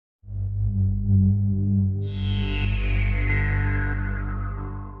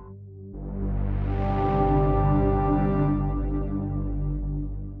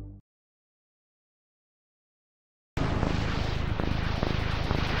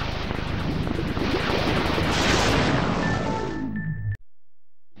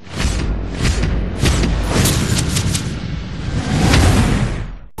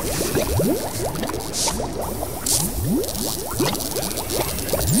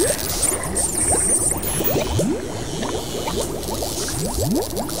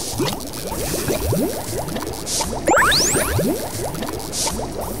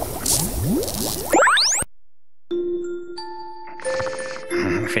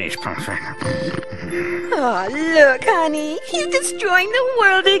please. Oh, look, honey. He's destroying the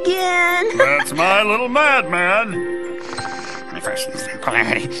world again. That's my little madman.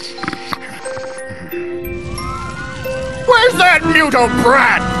 Where's that Muto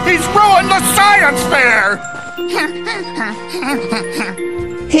brat? He's ruined the science fair!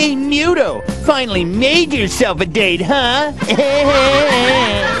 Hey, Muto, finally made yourself a date, huh?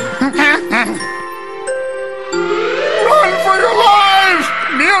 Run for your lives!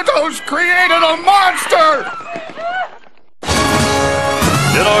 Muto's created a monster!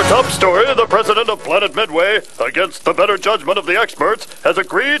 In our top story, the president of Planet Midway, against the better judgment of the experts, has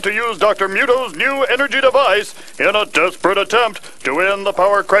agreed to use Dr. Muto's new energy device in a desperate attempt to end the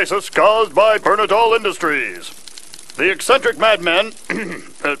power crisis caused by Bernadol Industries. The eccentric madman,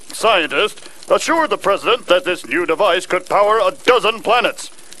 scientist, assured the president that this new device could power 12 planets.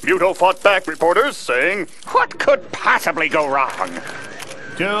 Muto fought back reporters, saying, What could possibly go wrong?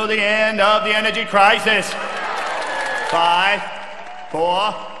 To the end of the energy crisis. 5,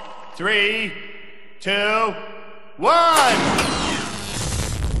 4, 3, 2, 1.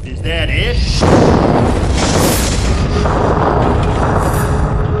 Is that it?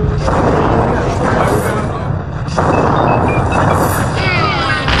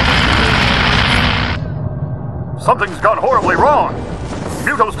 Something's gone horribly wrong.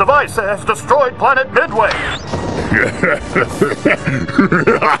 Muto's device has destroyed Planet Midway.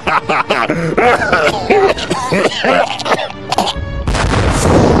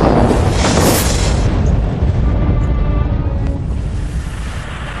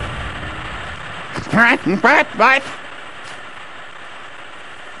 What?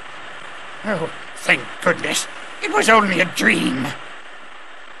 Oh, thank goodness. It was only a dream.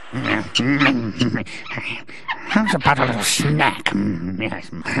 How's about a little snack? Yes,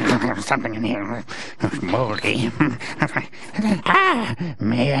 something in here. Moldy.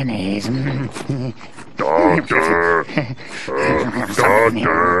 Mayonnaise. Doctor!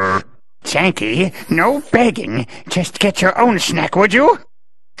 Doctor! Janky, no begging. Just get your own snack, would you?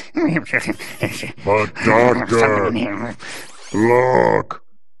 But doctor! Look!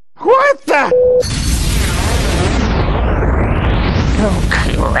 What the? Oh,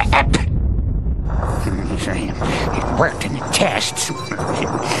 crap. It worked in the tests.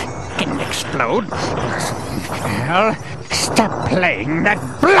 It didn't explode. Well, stop playing that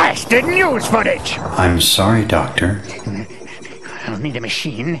blasted news footage. I'm sorry, Doctor. I'll need a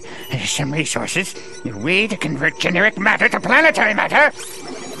machine, some resources, a way to convert generic matter to planetary matter.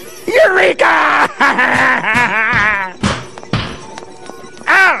 Eureka!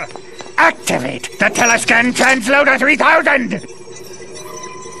 Al! Activate the Telescan Transloader 3000!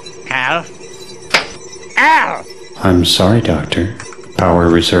 Al? Al! I'm sorry, Doctor. Power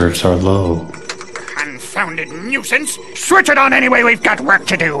reserves are low. Confounded nuisance! Switch it on anyway, we've got work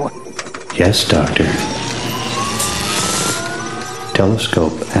to do! Yes, Doctor.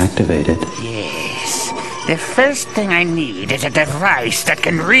 Telescope activated. Yes. The first thing I need is a device that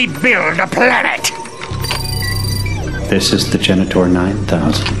can rebuild a planet! This is the Genitor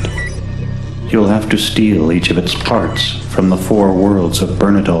 9000. You'll have to steal each of its parts from the 4 worlds of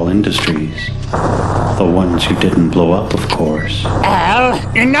Bernadol Industries. The ones you didn't blow up, of course. Al,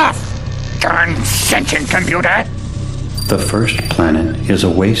 enough! Darn sentient computer! The first planet is a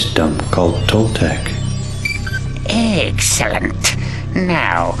waste dump called Toltec. Excellent.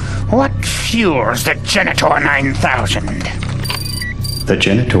 Now, what fuels the Genitor 9000? The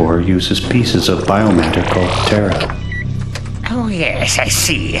Genitor uses pieces of biomatter called Terra. Oh yes, I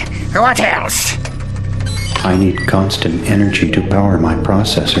see. What else? I need constant energy to power my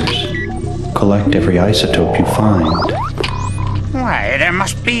processors. Collect every isotope you find. Why, there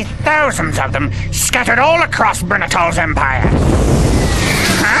must be thousands of them scattered all across Bernatol's empire.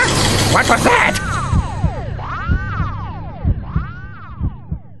 Huh? What was that?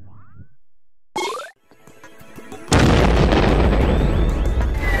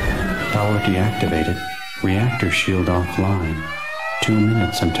 Power deactivated. Reactor shield offline. 2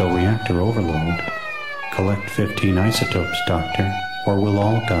 minutes until reactor overload. Collect 15 isotopes, Doctor, or we'll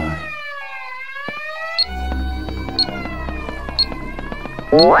all die.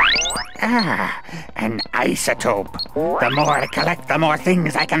 Ah, an isotope. The more I collect, the more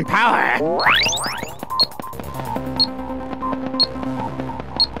things I can power.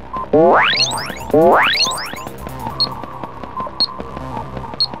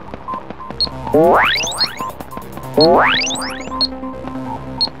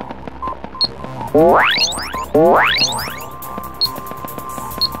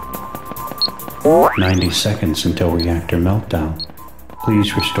 What? 90 seconds until reactor meltdown.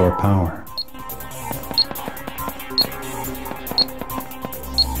 Please restore power.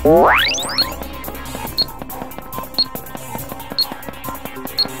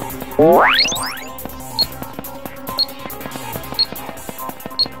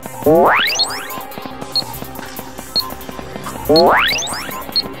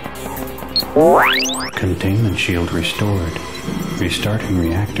 Containment shield restored. Restarting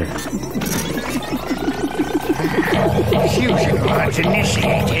reactor. Fusion rods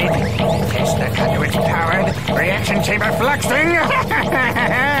initiated. Tesla conduits powered. Reaction chamber fluxing.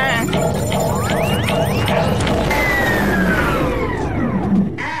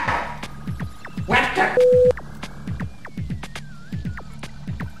 What the?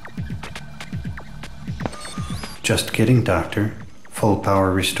 Just kidding, Doctor. Full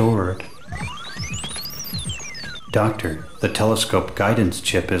power restored. Doctor, the telescope guidance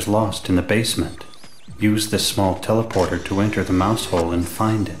chip is lost in the basement. Use this small teleporter to enter the mouse hole and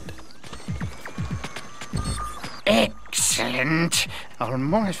find it. Excellent. I'll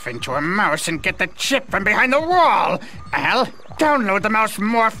morph into a mouse and get the chip from behind the wall. Al, download the mouse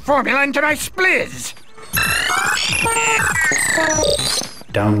morph formula into my spliz.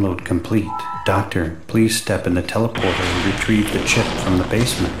 Download complete. Doctor, please step in the teleporter and retrieve the chip from the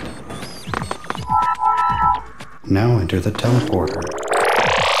basement. Now enter the teleporter.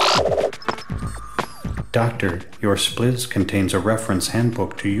 Doctor, your spliz contains a reference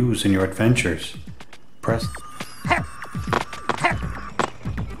handbook to use in your adventures. Press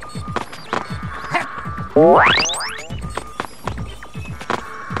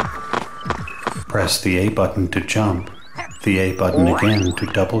the A button to jump, the A button again to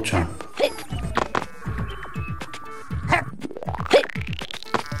double jump.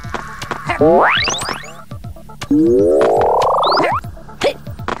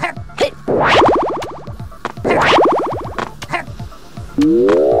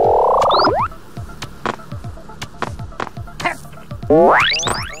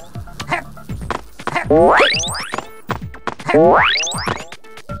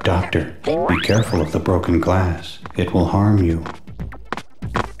 Doctor, be careful of the broken glass. It will harm you.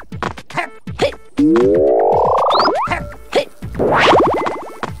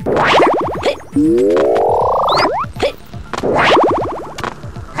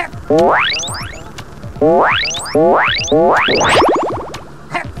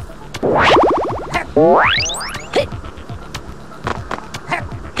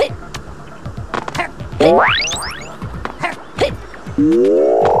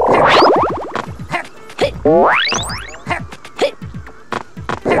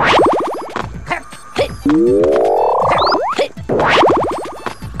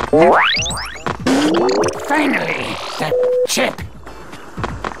 Finally, the chip.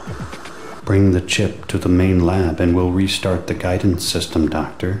 Bring the chip to the main lab and we'll restart the guidance system,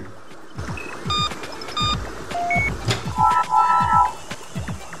 Doctor.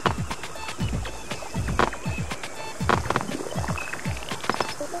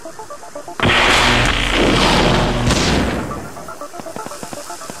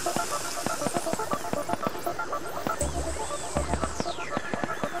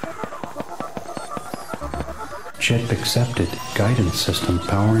 Chip accepted. Guidance system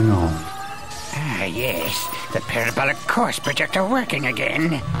powering on. Ah, yes. The parabolic course projector working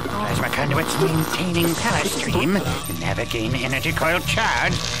again. Plasma conduits maintaining power stream. Navigating energy coil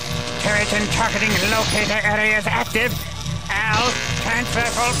charge. Turret and targeting locator areas active. Al, transfer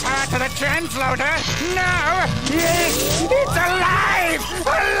full power to the transloader. No! Yes! It's alive!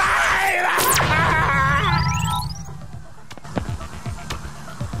 Alive!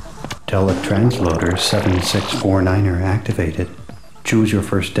 Teletransloader 7649er activated. Choose your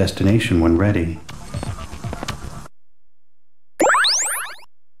first destination when ready.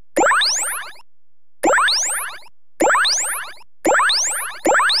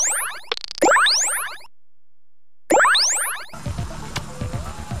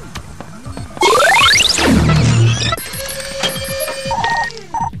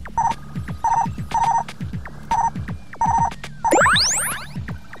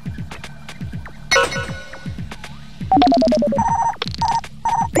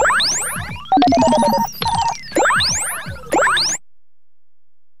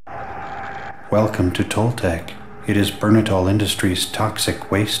 Welcome to Toltec. It is Bernatol Industries'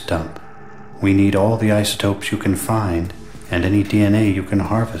 toxic waste dump. We need all the isotopes you can find, and any DNA you can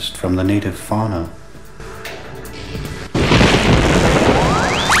harvest from the native fauna.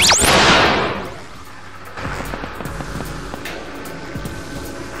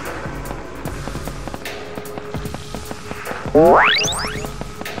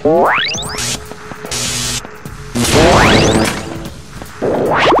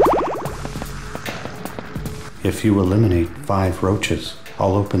 If you eliminate 5 roaches,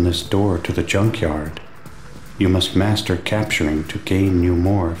 I'll open this door to the junkyard. You must master capturing to gain new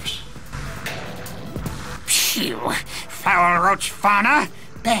morphs. Phew! Foul roach fauna?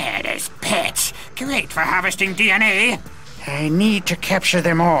 Bad as pets. Great for harvesting DNA. I need to capture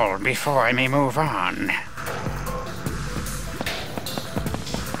them all before I may move on.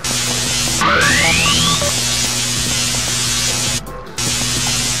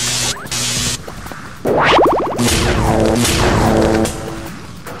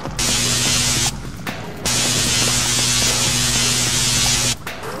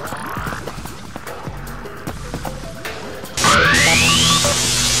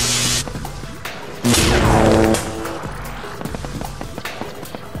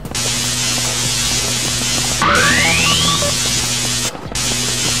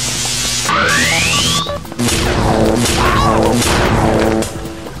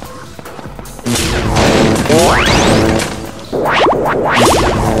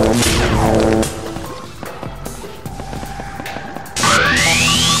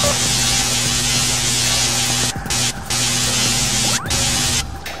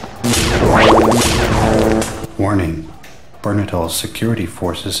 Warning. Bernadol's security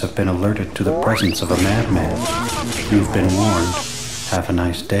forces have been alerted to the presence of a madman. You've been warned. Have a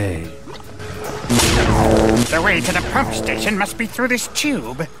nice day. The way to the pump station must be through this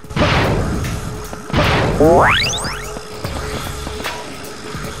tube.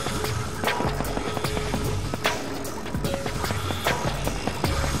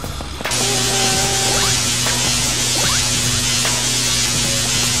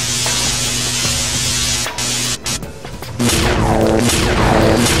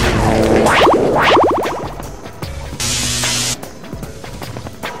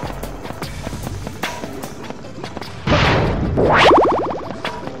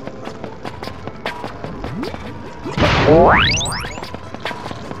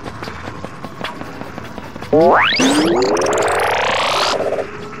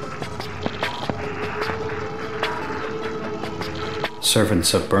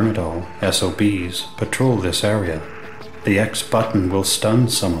 Servants of Bernadol, SOBs, patrol this area. The X button will stun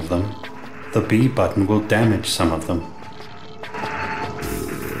some of them. The B button will damage some of them.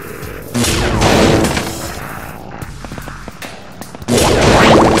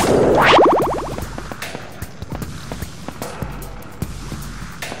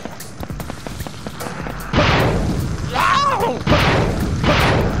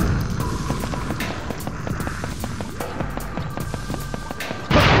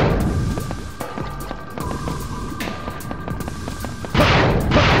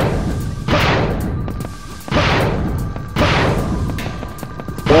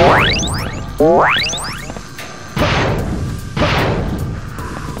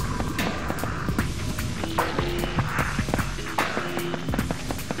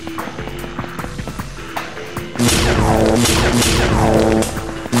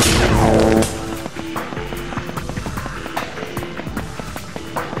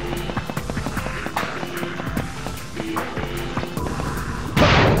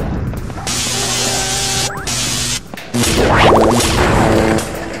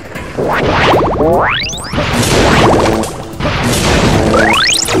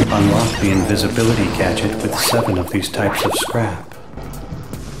 Unlock the invisibility gadget with 7 of these types of scrap.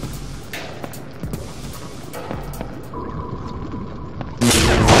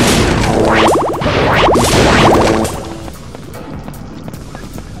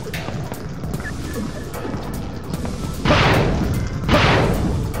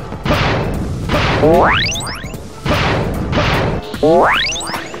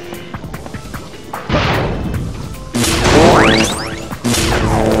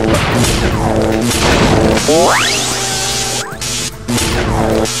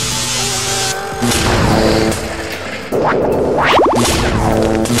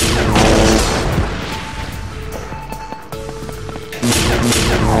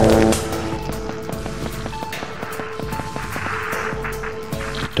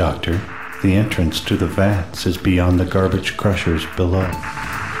 Doctor, the entrance to the vats is beyond the garbage crushers below.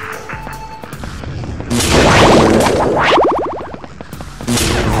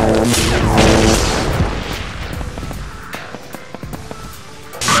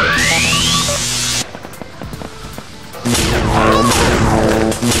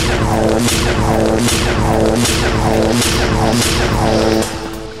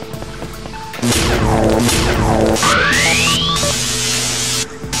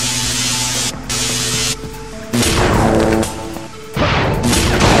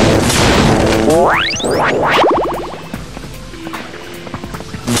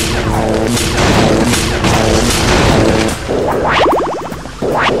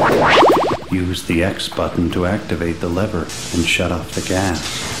 Use the X button to activate the lever and shut off the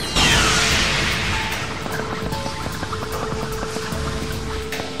gas.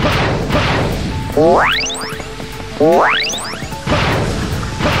 Whoa!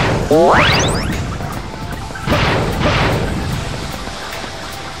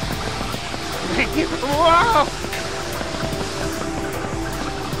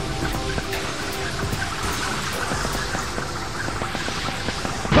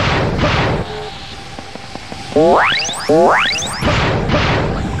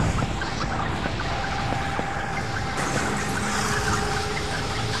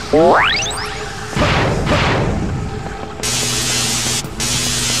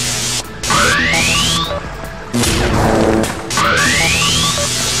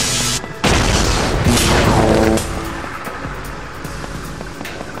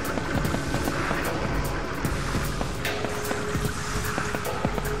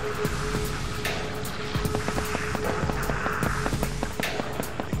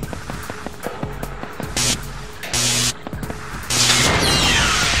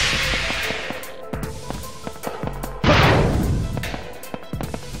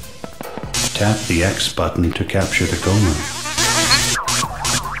 Tap the X button to capture the Gomer.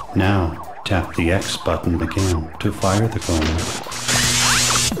 Now, tap the X button again to fire the Gomer.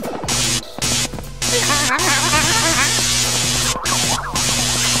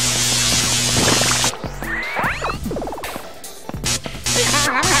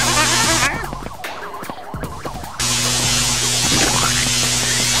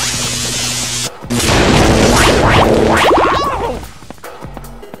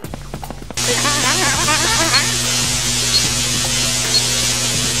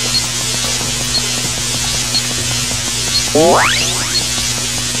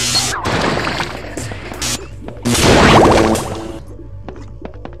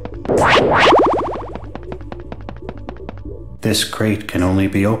 This crate can only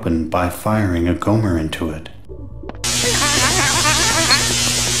be opened by firing a Gomer into it.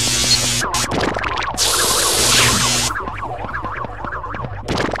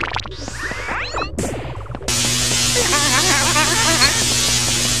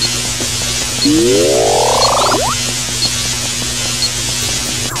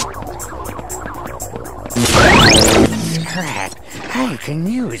 Crap, I can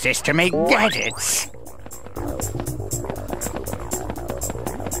use this to make gadgets.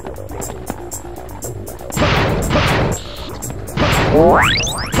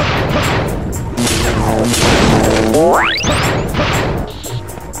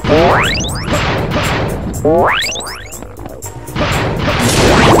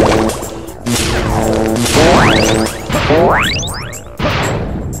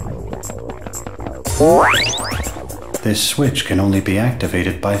 This switch can only be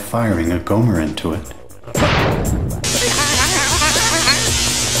activated by firing a Gomer into it.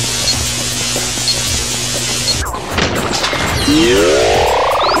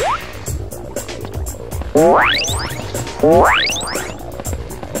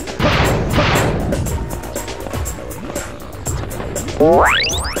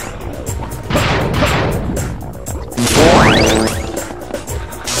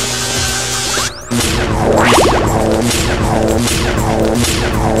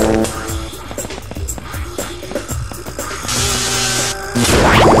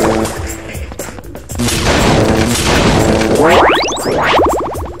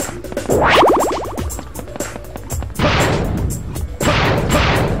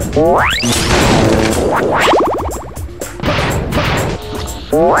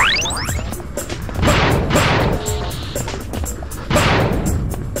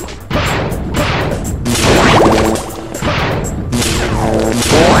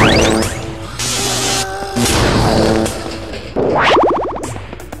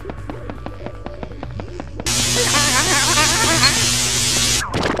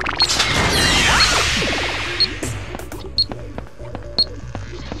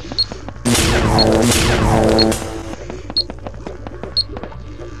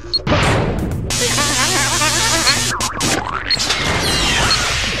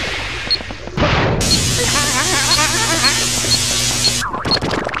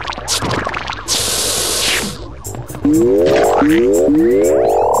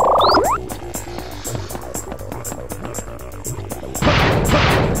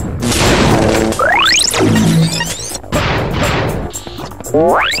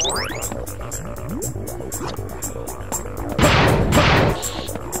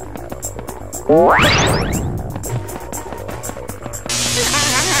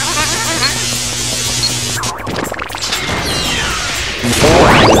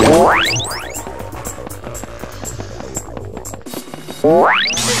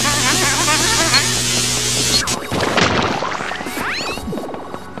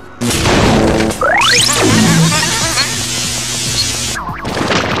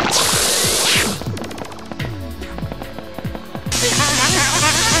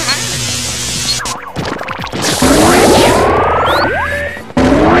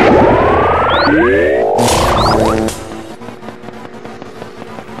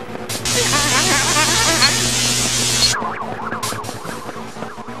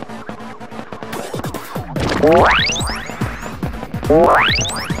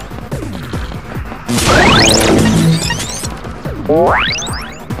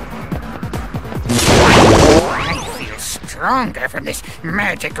 I feel stronger from this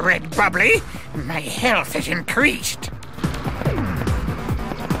magic red bubbly. My health is increased.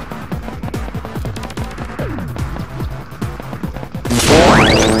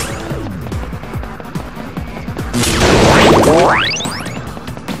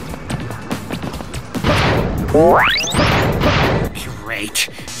 Great.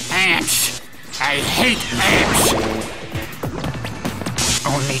 Ants. I hate ants.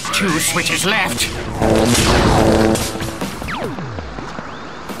 Only 2 switches left.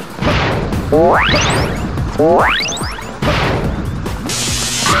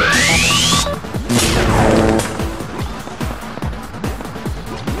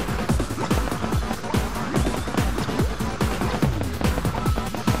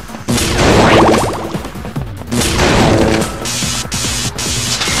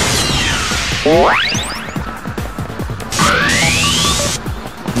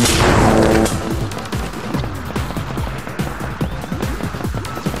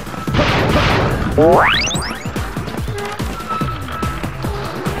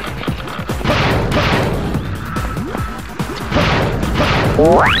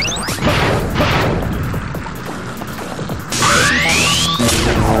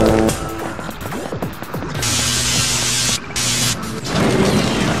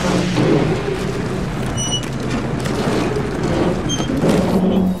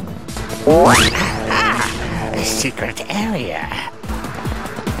 A secret area.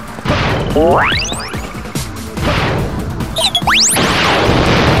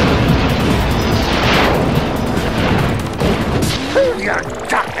 Your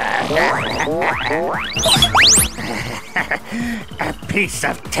doctor. A piece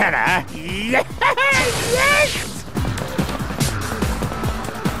of terror. Yes! Yes!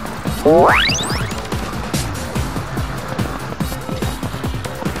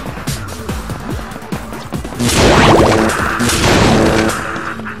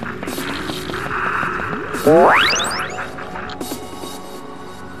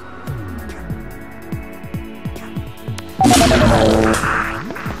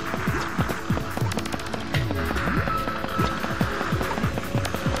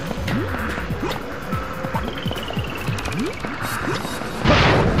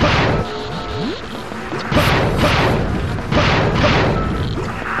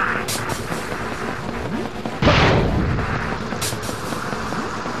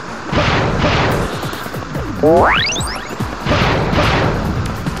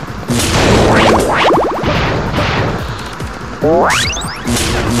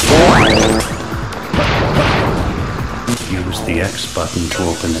 Use the X button to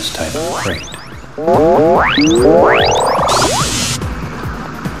open this type of crate.